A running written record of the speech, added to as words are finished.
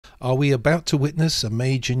Are we about to witness a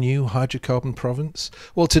major new hydrocarbon province?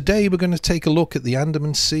 Well, today we're going to take a look at the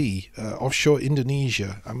Andaman Sea, offshore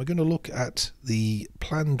Indonesia, and we're going to look at the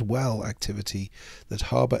planned well activity that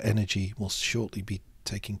Harbour Energy will shortly be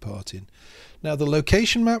taking part in. Now, the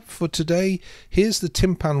location map for today, here's the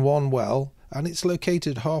Timpan-1 well, and it's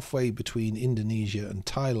located halfway between Indonesia and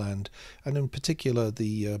Thailand, and in particular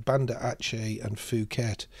the Banda Aceh and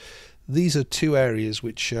Phuket. These are two areas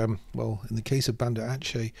which, well, in the case of Banda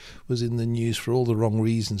Aceh, was in the news for all the wrong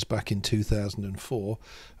reasons back in 2004.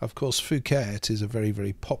 Of course, Phuket is a very,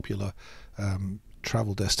 very popular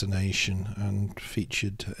travel destination and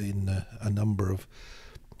featured in a number of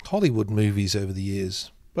Hollywood movies over the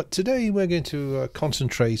years. But today we're going to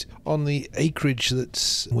concentrate on the acreage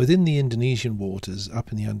that's within the Indonesian waters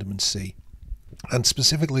up in the Andaman Sea. And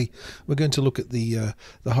specifically, we're going to look at the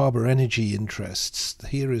Harbour Energy interests.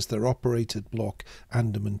 Here is their operated block,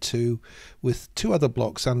 Andaman 2, with two other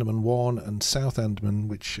blocks, Andaman 1 and South Andaman,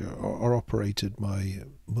 which are operated by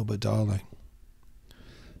Mubadala.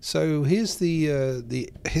 So here's the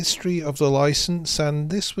history of the license, and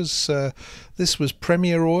this was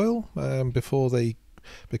Premier Oil before they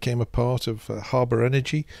became a part of Harbour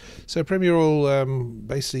Energy. So Premier Oil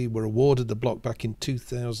basically were awarded the block back in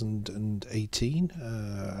 2018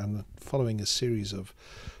 and following a series of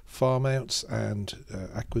farm outs and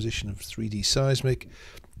acquisition of 3D seismic,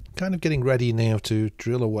 kind of getting ready now to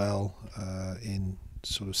drill a well in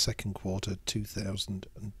sort of second quarter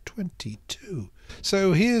 2022.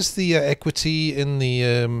 So here's the equity in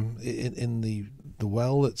the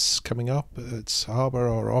well that's coming up. It's Harbour,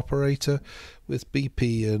 our operator, with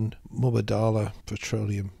BP and Mubadala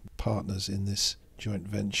Petroleum partners in this joint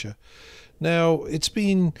venture. Now, it's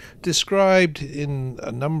been described in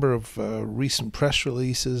a number of recent press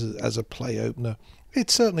releases as a play opener.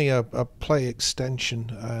 It's certainly a play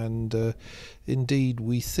extension, and indeed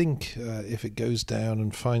we think if it goes down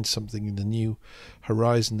and finds something in the new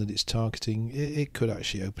horizon that it's targeting, it could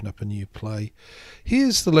actually open up a new play.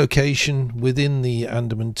 Here's the location within the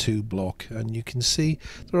Andaman 2 block, and you can see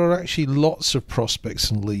there are actually lots of prospects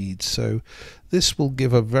and leads, so this will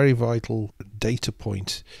give a very vital data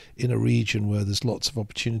point in a region where there's lots of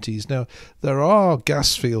opportunities. Now, there are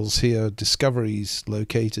gas fields here, discoveries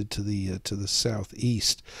located to the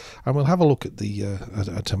southeast, and we'll have a look at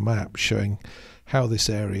at a map showing how this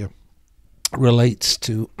area relates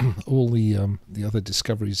to all the other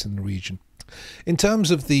discoveries in the region. In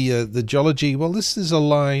terms of the geology, well, this is a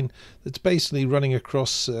line that's basically running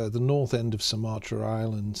across the north end of Sumatra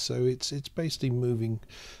Island, so it's basically moving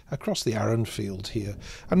across the Arun field here,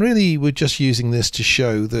 and really we're just using this to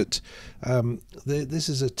show that this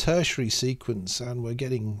is a tertiary sequence, and we're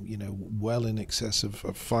getting well in excess of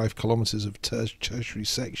 5 kilometers of tertiary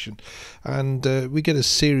section, and we get a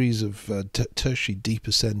series of tertiary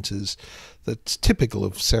deeper centers that's typical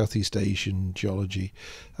of Southeast Asian geology.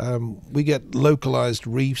 We get localized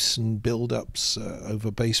reefs and build-ups over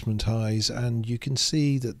basement highs, and you can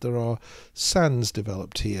see that there are sands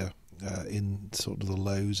developed here in sort of the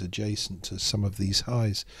lows adjacent to some of these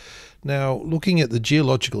highs. Now, looking at the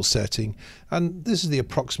geological setting, and this is the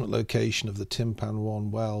approximate location of the Timpan-1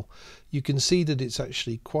 well, you can see that it's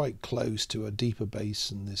actually quite close to a deeper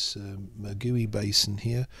basin, this Mergui Basin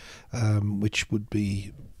here, which would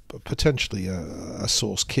be potentially a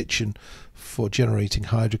source kitchen for generating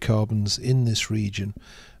hydrocarbons in this region.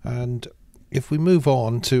 And if we move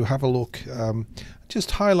on to have a look, just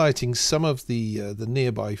highlighting some of the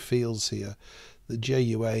nearby fields here, the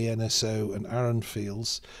JUA, NSO and Arun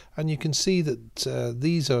fields, and you can see that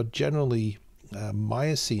these are generally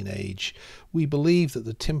Miocene age. We believe that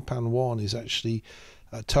the Timpan-1 is actually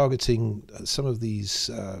targeting some of these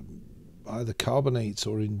either carbonates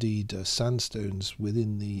or indeed sandstones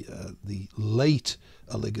within the late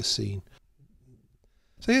Oligocene.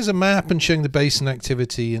 So here's a map and showing the basin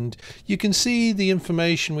activity, and you can see the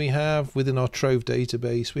information we have within our TROVE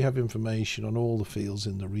database. We have information on all the fields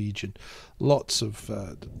in the region, lots of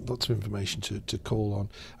information to call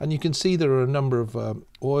on, and you can see there are a number of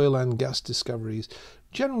oil and gas discoveries,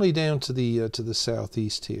 generally down to the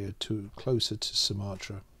southeast here, closer to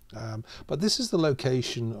Sumatra. But this is the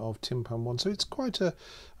location of Timpan-1, so it's quite a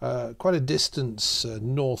distance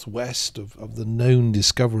northwest of the known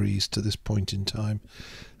discoveries to this point in time.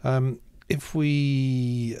 If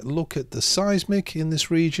we look at the seismic in this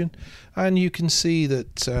region, and you can see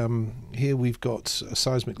that here we've got a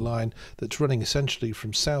seismic line that's running essentially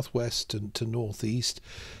from southwest to northeast,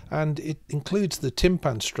 and it includes the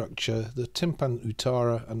Timpan structure, the Timpan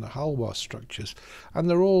Utara and the Halwa structures, and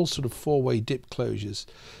they're all sort of four-way dip closures.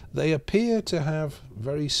 They appear to have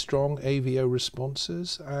very strong AVO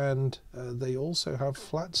responses, and they also have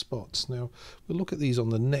flat spots. Now we'll look at these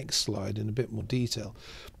on the next slide in a bit more detail.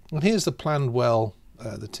 And here's the planned well,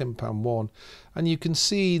 the Timpan-1, and you can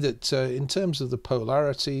see that in terms of the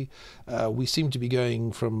polarity, we seem to be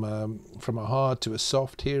going from a hard to a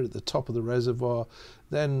soft here at the top of the reservoir.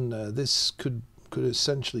 Then this could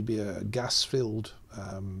essentially be a gas-filled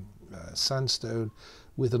sandstone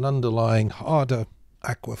with an underlying harder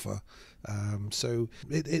aquifer. So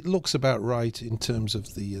it looks about right in terms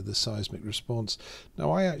of the seismic response.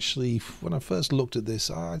 Now, I actually, when I first looked at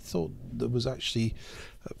this, I thought there was actually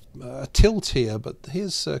a tilt here, but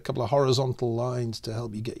here's a couple of horizontal lines to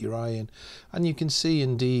help you get your eye in, and you can see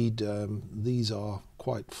indeed these are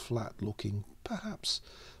quite flat looking. Perhaps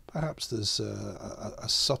there's a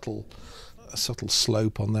subtle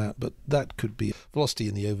slope on that, but that could be velocity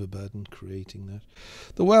in the overburden creating that.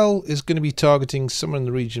 The well is going to be targeting somewhere in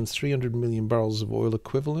the region of 300 million barrels of oil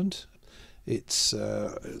equivalent. Its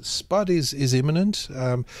spud is imminent.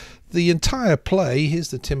 The entire play, here's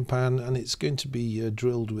the Timpan, and it's going to be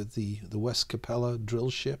drilled with the West Capella drill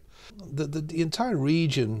ship. The entire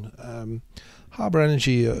region, Harbour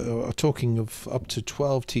Energy are talking of up to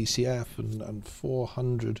 12 TCF and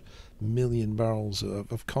 400 million barrels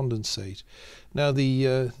of condensate. Now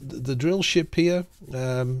the drill ship here,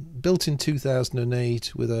 built in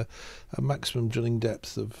 2008 with a maximum drilling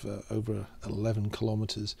depth of over 11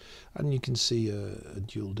 kilometers, and you can see a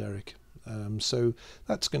dual derrick. So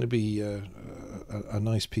that's going to be a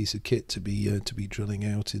nice piece of kit to be drilling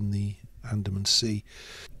out in the Andaman Sea.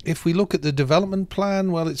 If we look at the development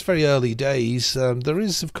plan, well, it's very early days. There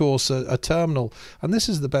is, of course, a terminal, and this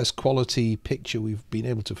is the best quality picture we've been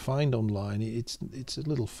able to find online. It's a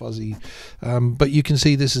little fuzzy, but you can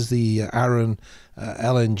see this is the Arun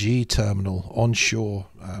LNG terminal onshore,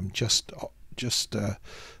 just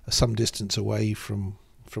some distance away from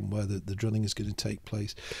where the drilling is going to take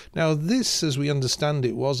place. Now this, as we understand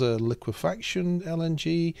it, was a liquefaction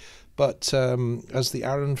LNG, but as the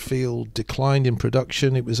Arun field declined in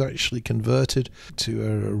production, it was actually converted to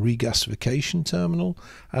a re-gasification terminal.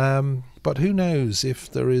 But who knows if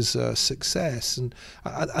there is success?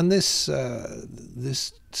 And this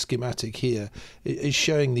schematic here is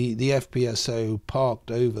showing the FPSO parked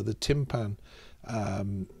over the Timpan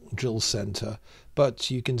drill center,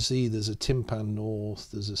 but you can see there's a Timpan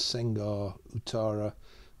North, there's a Sengar Utara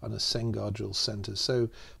and a Sengar drill center, so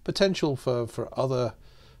potential for other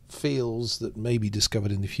fields that may be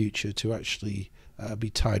discovered in the future to actually be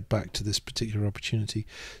tied back to this particular opportunity.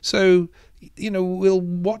 So we'll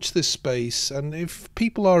watch this space, and if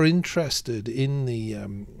people are interested in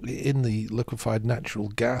the liquefied natural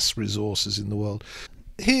gas resources in the world,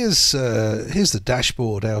 here's the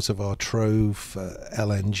dashboard out of our TROVE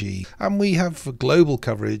LNG, and we have global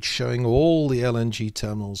coverage showing all the LNG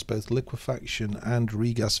terminals, both liquefaction and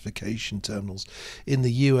regasification terminals in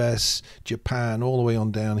the US, Japan, all the way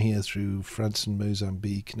on down here through France and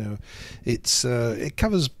Mozambique. Now, it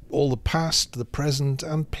covers all the past, the present,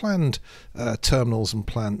 and planned terminals and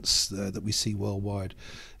plants that we see worldwide.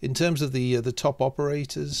 In terms of the top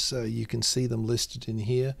operators, you can see them listed in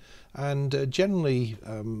here, and generally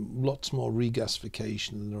lots more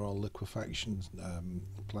regasification than there are liquefaction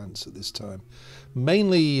plants at this time.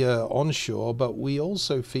 Mainly onshore, but we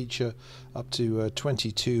also feature up to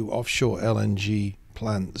 22 offshore LNG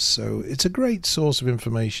plants, so it's a great source of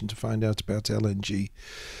information to find out about LNG.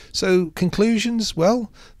 So conclusions,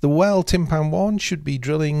 well, the well Timpan-1 should be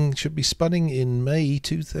spudding in May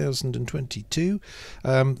 2022.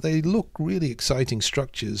 They look really exciting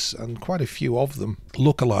structures, and quite a few of them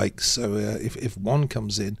look-alikes, so if one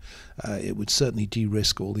comes in, it would certainly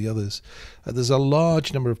de-risk all the others. There's a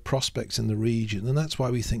large number of prospects in the region, and that's why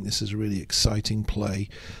we think this is a really exciting play.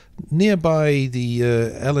 Nearby, the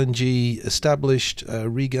LNG established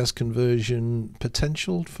regas conversion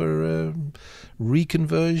potential for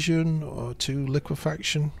reconversion to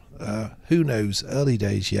liquefaction. Who knows? Early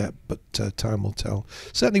days yet, but time will tell.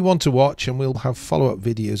 Certainly one to watch, and we'll have follow-up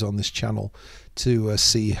videos on this channel to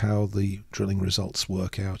see how the drilling results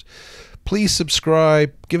work out. Please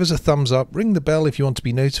subscribe, give us a thumbs up, ring the bell if you want to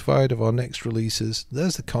be notified of our next releases.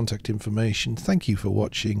 There's the contact information. Thank you for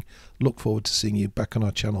watching. Look forward to seeing you back on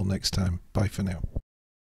our channel next time. Bye for now.